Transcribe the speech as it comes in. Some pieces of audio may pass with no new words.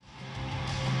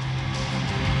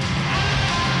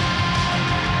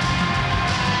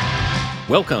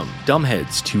Welcome,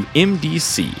 dumbheads, to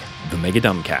MDC, the Mega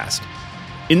Dumbcast.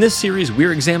 In this series,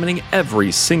 we're examining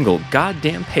every single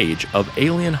goddamn page of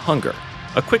Alien Hunger,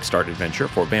 a quick start adventure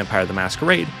for Vampire the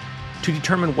Masquerade, to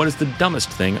determine what is the dumbest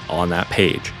thing on that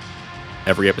page.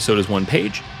 Every episode is one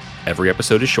page, every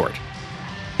episode is short.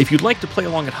 If you'd like to play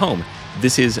along at home,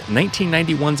 this is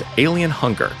 1991's Alien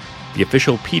Hunger, the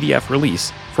official PDF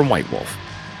release from White Wolf.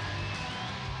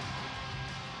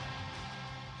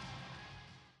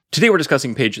 Today we're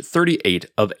discussing page 38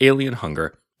 of Alien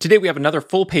Hunger. Today we have another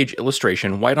full-page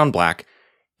illustration, white on black.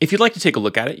 If you'd like to take a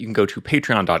look at it, you can go to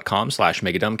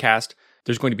patreon.com/megadumbcast.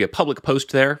 There's going to be a public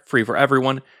post there, free for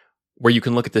everyone, where you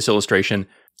can look at this illustration.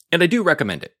 And I do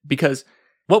recommend it, because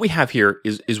what we have here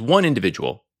is one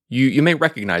individual. You may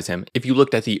recognize him if you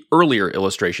looked at the earlier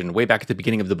illustration way back at the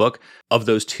beginning of the book of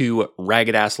those two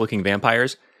ragged-ass looking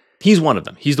vampires. He's one of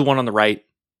them. He's the one on the right.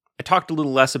 I talked a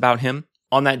little less about him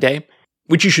on that day,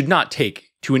 which you should not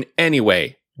take to in any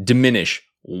way diminish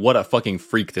what a fucking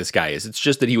freak this guy is. It's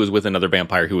just that he was with another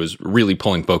vampire who was really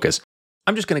pulling focus.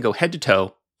 I'm just going to go head to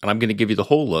toe, and I'm going to give you the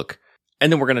whole look, and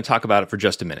then we're going to talk about it for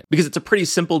just a minute. Because it's a pretty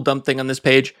simple, dumb thing on this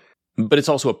page, but it's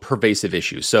also a pervasive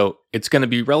issue. So it's going to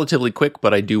be relatively quick,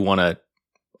 but I do want to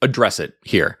address it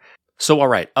here. So all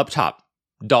right, up top,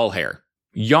 doll hair.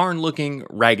 Yarn-looking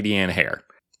Raggedy Ann hair.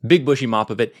 Big bushy mop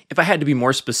of it. If I had to be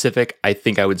more specific, I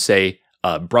think I would say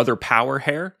Brother Power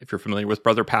hair, if you're familiar with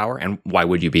Brother Power, and why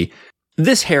would you be?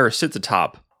 This hair sits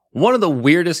atop one of the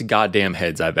weirdest goddamn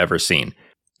heads I've ever seen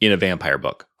in a vampire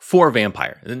book. For a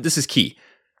vampire. And this is key.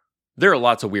 There are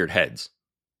lots of weird heads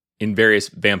in various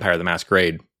Vampire the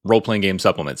Masquerade role-playing game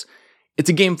supplements.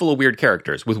 It's a game full of weird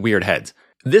characters with weird heads.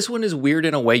 This one is weird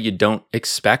in a way you don't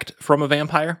expect from a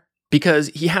vampire, because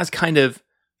he has kind of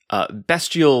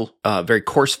bestial, very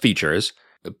coarse features,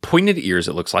 pointed ears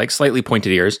it looks like, slightly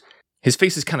pointed ears. His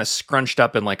face is kind of scrunched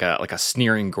up in like a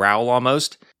sneering growl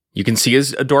almost. You can see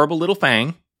his adorable little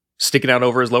fang sticking out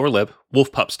over his lower lip,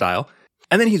 wolf pup style.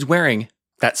 And then he's wearing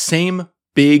that same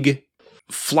big,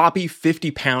 floppy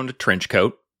 50-pound trench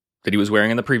coat that he was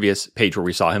wearing in the previous page where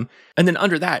we saw him. And then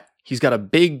under that, he's got a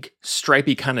big,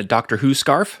 stripy kind of Doctor Who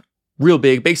scarf. Real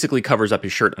big, basically covers up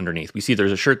his shirt underneath. We see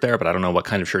there's a shirt there, but I don't know what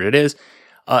kind of shirt it is.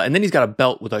 And then he's got a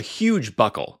belt with a huge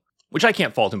buckle, which I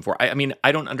can't fault him for. I mean,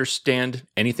 I don't understand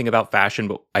anything about fashion,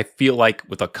 but I feel like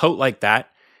with a coat like that,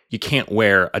 you can't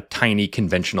wear a tiny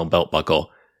conventional belt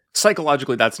buckle.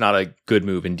 Psychologically, that's not a good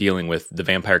move in dealing with the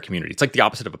vampire community. It's like the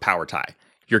opposite of a power tie.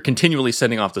 You're continually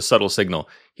sending off the subtle signal.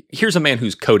 Here's a man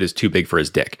whose coat is too big for his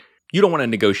dick. You don't want to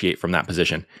negotiate from that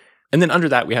position. And then under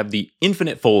that, we have the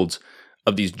infinite folds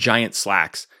of these giant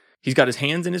slacks. He's got his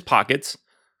hands in his pockets.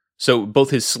 So both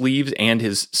his sleeves and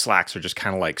his slacks are just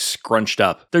kind of like scrunched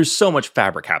up. There's so much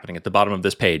fabric happening at the bottom of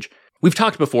this page. We've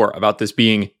talked before about this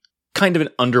being kind of an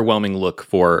underwhelming look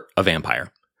for a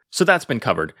vampire. So that's been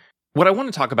covered. What I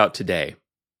want to talk about today,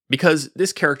 because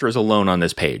this character is alone on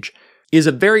this page, is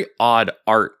a very odd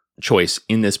art choice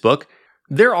in this book.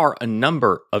 There are a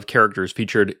number of characters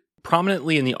featured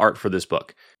prominently in the art for this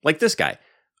book, like this guy,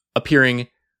 appearing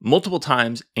multiple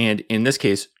times, and in this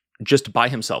case, just by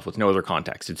himself with no other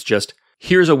context. It's just,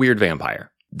 here's a weird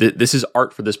vampire. This is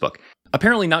art for this book.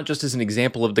 Apparently not just as an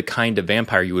example of the kind of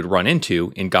vampire you would run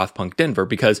into in Goth Punk Denver,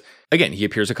 because, again, he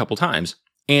appears a couple times.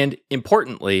 And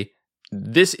importantly,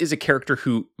 this is a character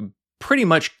who pretty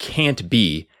much can't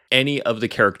be any of the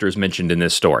characters mentioned in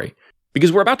this story.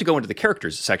 Because we're about to go into the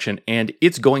characters section, and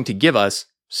it's going to give us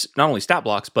not only stat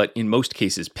blocks, but in most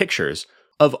cases, pictures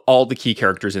of all the key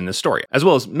characters in this story, as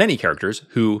well as many characters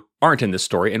who aren't in this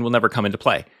story and will never come into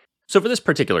play. So for this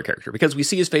particular character, because we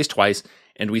see his face twice,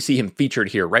 and we see him featured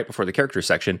here right before the characters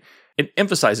section, it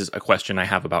emphasizes a question I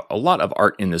have about a lot of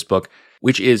art in this book,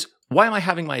 which is, why am I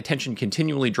having my attention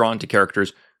continually drawn to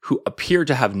characters who appear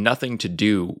to have nothing to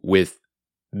do with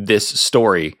this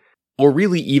story, or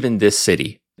really even this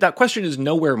city? That question is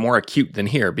nowhere more acute than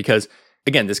here, because,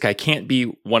 again, this guy can't be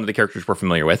one of the characters we're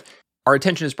familiar with. Our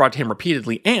attention is brought to him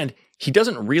repeatedly, and he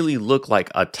doesn't really look like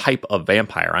a type of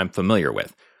vampire I'm familiar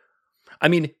with. I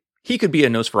mean, he could be a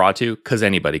Nosferatu, because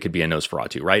anybody could be a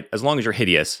Nosferatu, right? As long as you're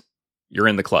hideous, you're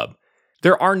in the club.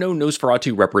 There are no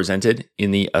Nosferatu represented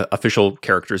in the official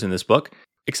characters in this book,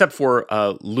 except for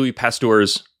Louis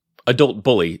Pasteur's adult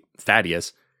bully,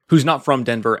 Thaddeus, who's not from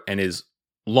Denver and is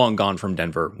long gone from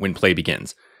Denver when play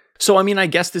begins. So, I mean, I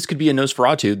guess this could be a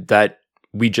Nosferatu that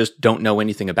we just don't know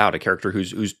anything about, a character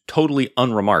who's totally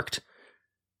unremarked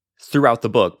throughout the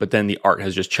book, but then the art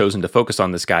has just chosen to focus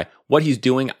on this guy. What he's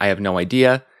doing, I have no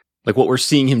idea. Like what we're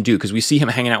seeing him do, because we see him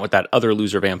hanging out with that other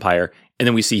loser vampire, and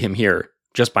then we see him here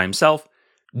just by himself,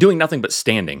 doing nothing but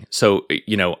standing. So,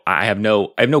 I have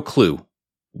no clue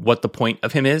what the point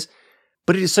of him is,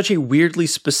 but it is such a weirdly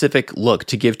specific look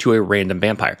to give to a random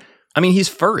vampire. I mean, he's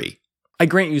furry. I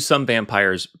grant you some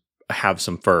vampires have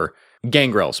some fur.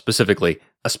 Gangrel specifically,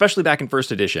 especially back in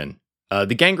first edition.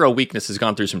 The Gangrel weakness has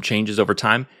gone through some changes over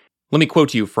time. Let me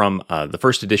quote you from the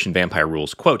first edition vampire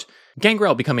rules. Quote,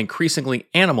 Gangrel become increasingly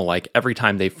animal-like every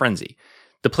time they frenzy.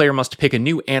 The player must pick a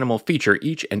new animal feature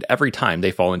each and every time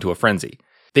they fall into a frenzy.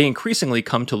 They increasingly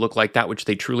come to look like that which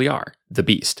they truly are, the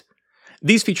beast.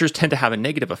 These features tend to have a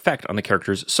negative effect on the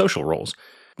character's social roles.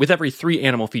 With every 3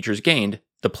 animal features gained,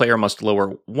 the player must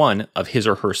lower one of his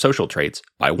or her social traits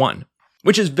by 1,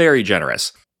 which is very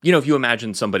generous. You know, if you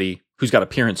imagine somebody who's got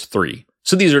appearance 3,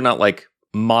 so these are not like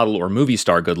model or movie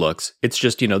star good looks. It's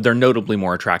just, you know, they're notably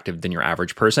more attractive than your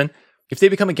average person. If they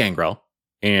become a Gangrel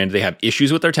and they have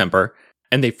issues with their temper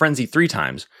and they frenzy 3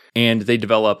 times and they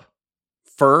develop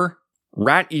fur,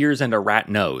 rat ears, and a rat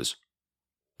nose,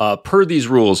 per these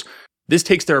rules, this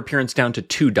takes their appearance down to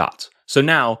 2 dots. So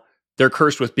now they're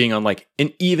cursed with being on like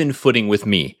an even footing with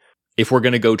me if we're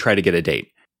going to go try to get a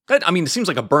date. That, I mean, it seems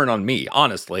like a burn on me,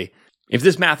 honestly. If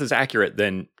this math is accurate,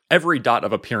 then every dot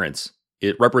of appearance,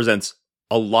 it represents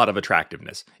a lot of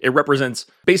attractiveness. It represents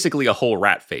basically a whole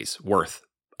rat face worth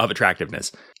of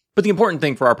attractiveness. But the important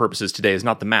thing for our purposes today is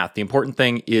not the math. The important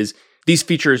thing is these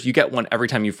features, you get one every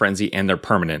time you frenzy and they're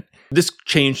permanent. This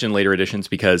changed in later editions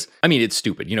because, I mean, it's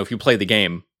stupid. You know, if you play the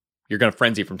game, you're going to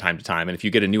frenzy from time to time. And if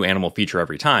you get a new animal feature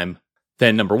every time,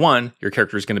 then number 1, your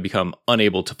character is going to become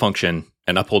unable to function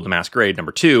and uphold the masquerade.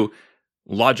 Number 2,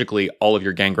 logically, all of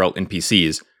your Gangrel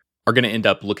NPCs are going to end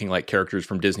up looking like characters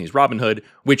from Disney's Robin Hood,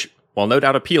 which, while no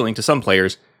doubt appealing to some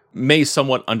players, may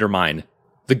somewhat undermine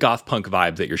the goth punk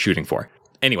vibe that you're shooting for.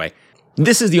 Anyway,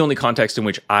 this is the only context in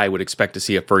which I would expect to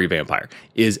see a furry vampire,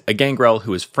 is a Gangrel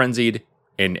who is frenzied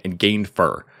and gained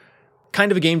fur.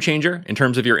 Kind of a game changer in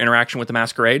terms of your interaction with the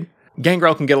masquerade.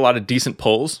 Gangrel can get a lot of decent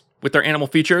pulls with their animal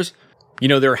features. You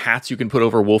know, there are hats you can put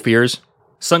over wolf ears,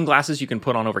 sunglasses you can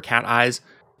put on over cat eyes.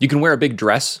 You can wear a big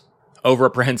dress over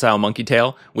a prehensile monkey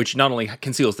tail, which not only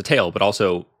conceals the tail, but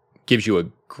also gives you a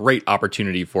great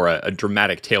opportunity for a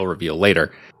dramatic tail reveal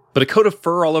later. But a coat of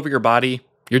fur all over your body,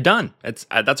 you're done.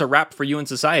 That's a wrap for you in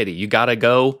society. You gotta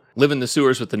go live in the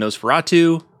sewers with the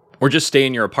Nosferatu, or just stay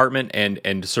in your apartment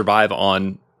and survive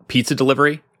on pizza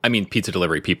delivery. I mean, pizza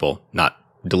delivery people, not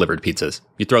delivered pizzas.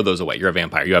 You throw those away. You're a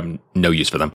vampire. You have no use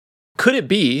for them. Could it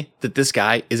be that this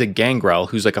guy is a Gangrel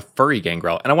who's like a furry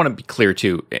Gangrel? And I want to be clear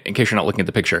too, in case you're not looking at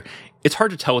the picture. It's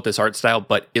hard to tell with this art style,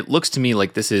 but it looks to me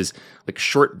like this is like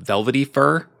short velvety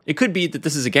fur. It could be that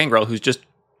this is a Gangrel who's just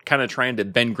kind of trying to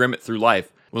Ben Grimm it through life.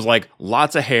 It was like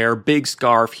lots of hair, big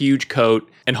scarf, huge coat,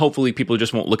 and hopefully people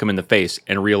just won't look him in the face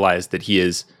and realize that he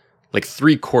is like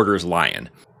 3/4 lion.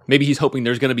 Maybe he's hoping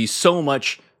there's going to be so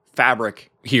much fabric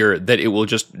here that it will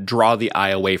just draw the eye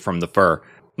away from the fur.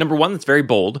 Number 1, that's very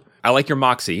bold. I like your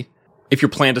moxie. If your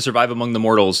plan to survive among the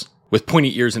mortals with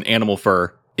pointy ears and animal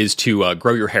fur is to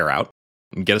grow your hair out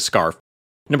and get a scarf.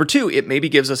 Number 2, it maybe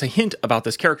gives us a hint about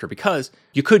this character because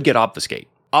you could get Obfuscate.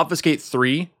 Obfuscate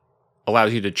 3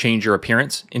 allows you to change your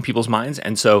appearance in people's minds.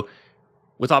 And so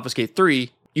with Obfuscate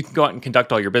 3, you can go out and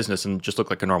conduct all your business and just look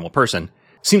like a normal person.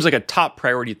 Seems like a top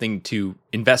priority thing to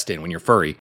invest in when you're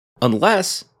furry.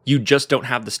 Unless you just don't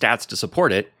have the stats to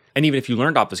support it. And even if you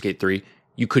learned Obfuscate 3,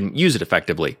 you couldn't use it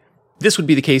effectively. This would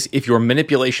be the case if your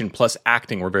manipulation plus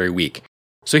acting were very weak.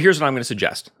 So here's what I'm going to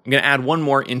suggest. I'm going to add one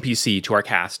more NPC to our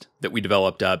cast that we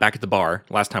developed back at the bar.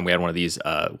 Last time we had one of these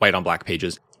white on black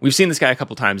pages. We've seen this guy a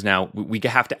couple times now. We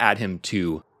have to add him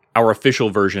to our official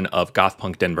version of Goth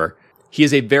Punk Denver. He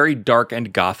is a very dark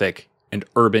and gothic and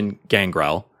urban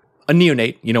Gangrel. A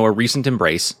neonate, a recent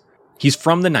embrace. He's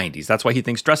from the 90s. That's why he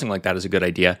thinks dressing like that is a good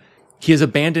idea. He has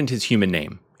abandoned his human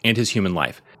name and his human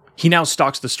life. He now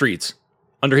stalks the streets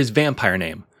under his vampire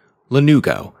name,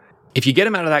 Lanugo. If you get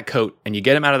him out of that coat and you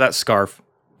get him out of that scarf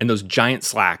and those giant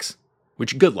slacks,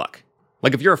 which good luck.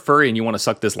 Like if you're a furry and you want to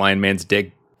suck this lion man's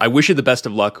dick, I wish you the best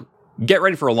of luck. Get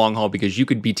ready for a long haul because you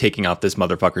could be taking off this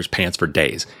motherfucker's pants for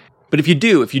days. But if you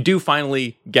do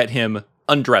finally get him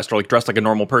undressed or like dressed like a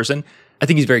normal person, I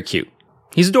think he's very cute.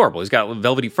 He's adorable. He's got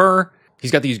velvety fur.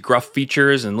 He's got these gruff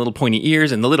features and little pointy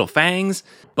ears and the little fangs,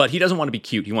 but he doesn't want to be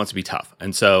cute. He wants to be tough.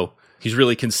 And so he's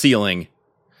really concealing.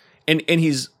 And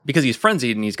he's, because he's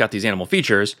frenzied and he's got these animal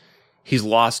features, he's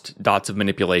lost dots of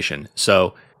manipulation.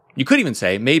 So you could even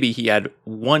say maybe he had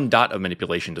 1 dot of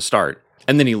manipulation to start,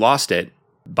 and then he lost it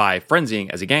by frenzying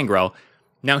as a Gangrel.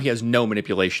 Now he has no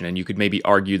manipulation, and you could maybe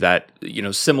argue that,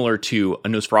 similar to a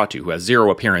Nosferatu who has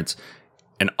 0 appearance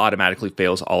and automatically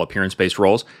fails all appearance-based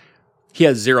rolls, he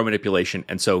has zero manipulation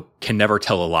and so can never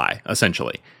tell a lie,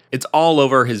 essentially. It's all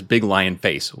over his big lion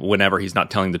face whenever he's not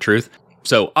telling the truth.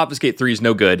 So Obfuscate 3 is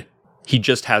no good. He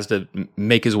just has to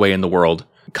make his way in the world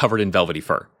covered in velvety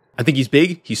fur. I think he's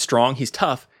big, he's strong, he's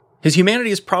tough. His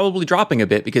humanity is probably dropping a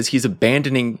bit because he's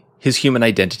abandoning his human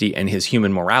identity and his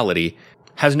human morality.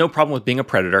 Has no problem with being a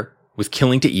predator, with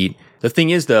killing to eat. The thing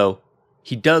is, though,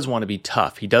 he does want to be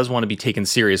tough. He does want to be taken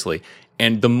seriously.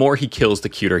 And the more he kills, the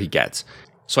cuter he gets.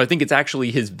 So I think it's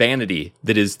actually his vanity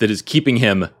that is keeping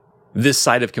him this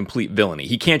side of complete villainy.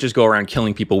 He can't just go around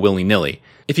killing people willy-nilly.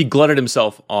 If he glutted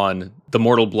himself on the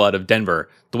mortal blood of Denver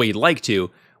the way he'd like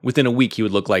to, within a week he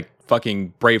would look like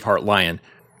fucking Braveheart Lion.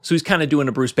 So he's kind of doing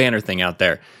a Bruce Banner thing out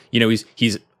there.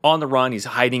 He's on the run, he's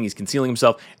hiding, he's concealing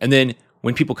himself. And then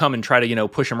when people come and try to,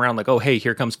 push him around like, oh, hey,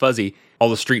 here comes Fuzzy, all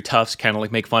the street toughs kind of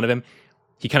like make fun of him.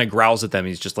 He kind of growls at them.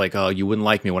 He's just like, oh, you wouldn't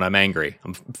like me when I'm angry.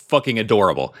 I'm fucking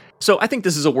adorable. So I think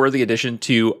this is a worthy addition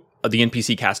to the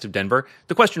NPC cast of Denver.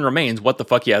 The question remains, what the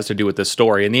fuck he has to do with this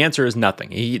story? And the answer is nothing.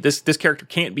 This character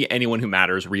can't be anyone who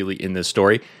matters really in this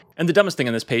story. And the dumbest thing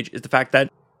on this page is the fact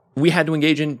that we had to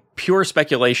engage in pure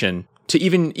speculation to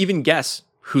even guess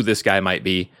who this guy might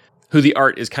be, who the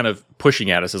art is kind of pushing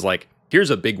at us as like,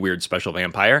 here's a big, weird, special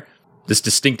vampire, this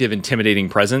distinctive, intimidating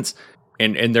presence,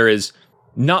 and there is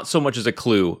not so much as a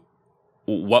clue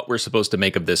what we're supposed to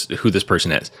make of this, who this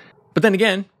person is. But then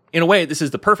again, in a way, this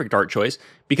is the perfect art choice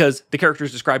because the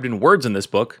characters described in words in this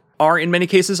book are, in many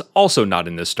cases, also not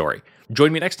in this story.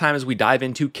 Join me next time as we dive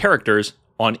into characters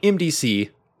on MDC,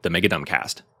 the Mega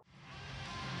Dumbcast.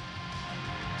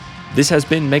 This has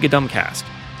been Mega Dumbcast.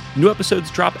 New episodes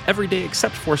drop every day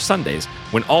except for Sundays,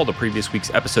 when all the previous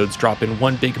week's episodes drop in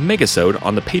one big megasode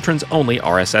on the patrons-only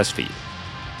RSS feed.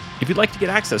 If you'd like to get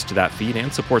access to that feed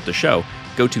and support the show,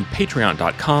 go to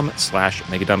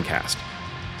patreon.com/megadumbcast.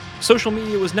 Social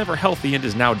media was never healthy and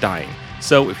is now dying,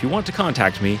 so if you want to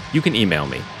contact me, you can email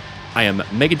me. I am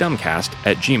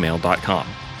megadumbcast@gmail.com.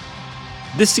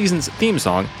 This season's theme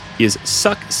song is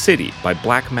Suck City by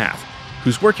Black Math,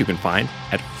 whose work you can find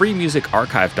at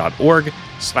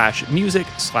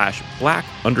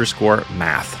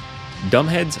freemusicarchive.org/music/black_math.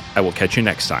 Dumbheads, I will catch you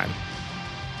next time.